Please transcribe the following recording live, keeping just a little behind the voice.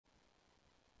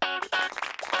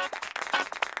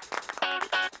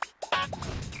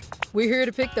We're here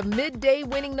to pick the midday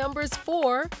winning numbers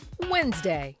for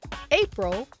Wednesday,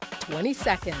 April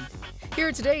 22nd. Here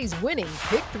are today's winning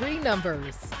Pick 3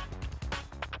 numbers.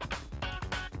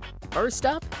 First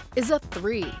up is a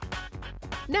 3.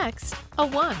 Next, a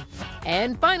 1.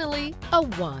 And finally, a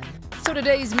 1. So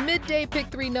today's midday Pick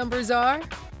 3 numbers are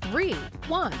 3,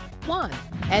 1, 1.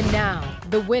 And now,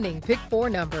 the winning Pick 4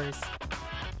 numbers.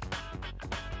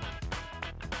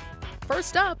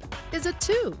 First up is a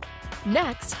 2.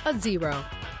 Next, a 0.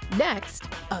 Next,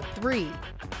 a 3.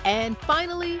 And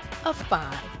finally, a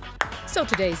 5. So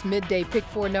today's midday Pick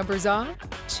 4 numbers are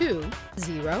 2,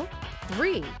 0,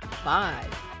 3,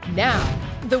 5. Now,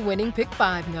 the winning Pick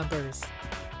 5 numbers.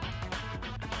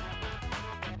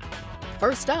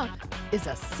 First up is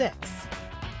a 6.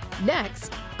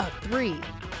 Next, a 3.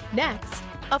 Next,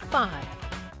 a 5.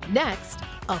 Next,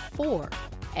 a 4.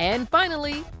 And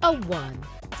finally, a 1.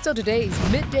 So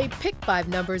today's midday Pick 5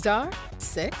 numbers are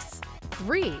 6,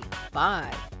 3,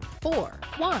 5, 4,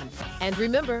 1. And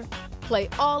remember, play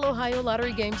all Ohio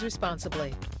Lottery games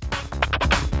responsibly.